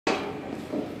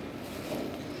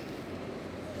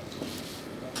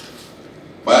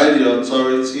By the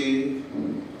authority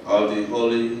of the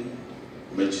holy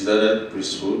Melchizedek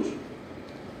priesthood,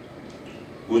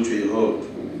 which we hold,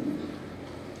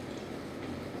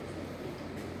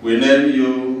 we name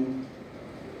you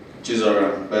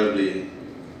Chizoram Beverly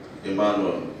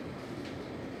Emmanuel.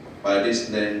 By this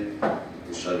name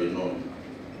you shall be known.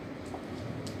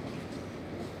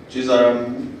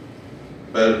 Chizoram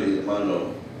Beverly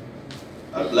Emmanuel,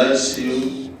 I bless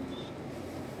you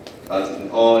that in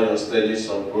all your stages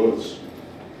of growth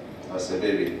as a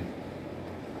baby,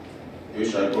 you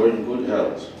shall grow in good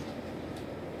health.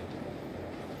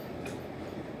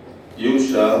 You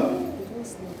shall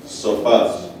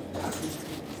surpass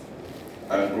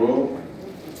and grow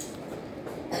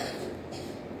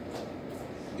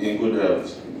in good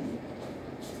health.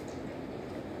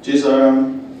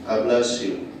 Chizoram, I bless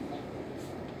you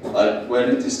that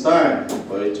when it is time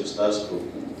for you to start school,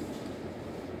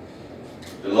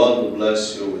 the Lord will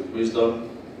bless you with wisdom,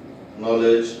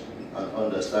 knowledge, and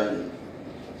understanding.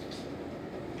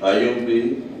 That you'll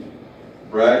be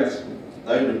bright,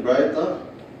 that you'll be brighter,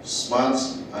 smart,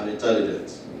 and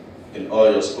intelligent in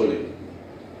all your schooling.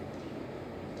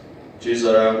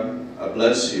 Chizoram, I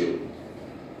bless you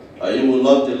that you will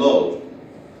love the Lord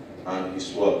and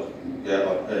His work here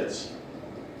on earth,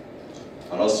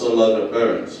 and also love your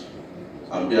parents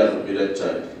and be an obedient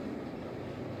child.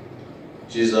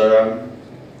 Chizoram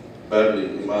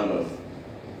Beverly Emmanuel,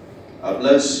 I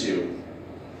bless you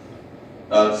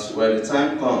that when the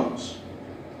time comes,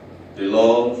 the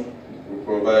Lord will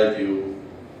provide you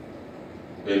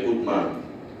a good man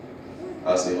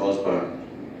as a husband,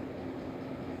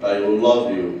 that he will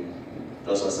love you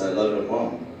just as I love your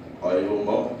mom, or even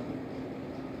more.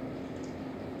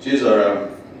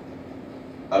 Chizoram,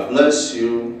 I bless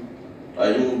you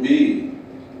that you will be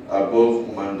above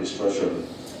human destruction.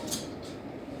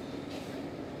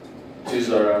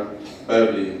 Chizoram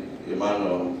Beverly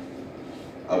Emmanuel,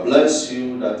 I bless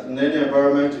you that in any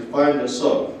environment you find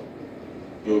yourself,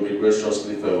 you will be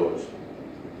graciously favored.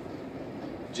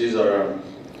 Chizoram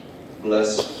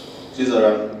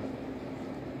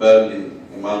Beverly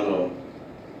Emmanuel,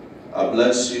 I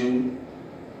bless you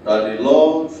that the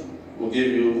Lord will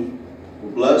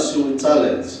bless you with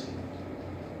talent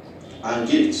and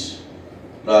gifts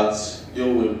that you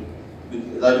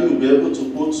will be able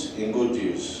to put in good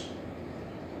use.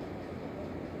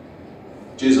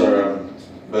 Chizoram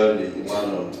Beverly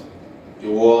Emmanuel, the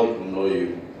world will know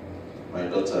you, my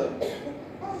daughter.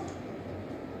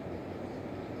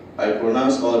 I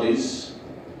pronounce all this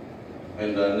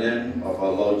in the name of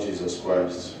our Lord Jesus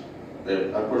Christ.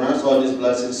 I pronounce all these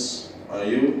blessings on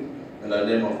you in the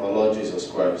name of our Lord Jesus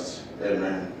Christ.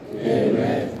 Amen.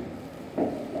 Amen.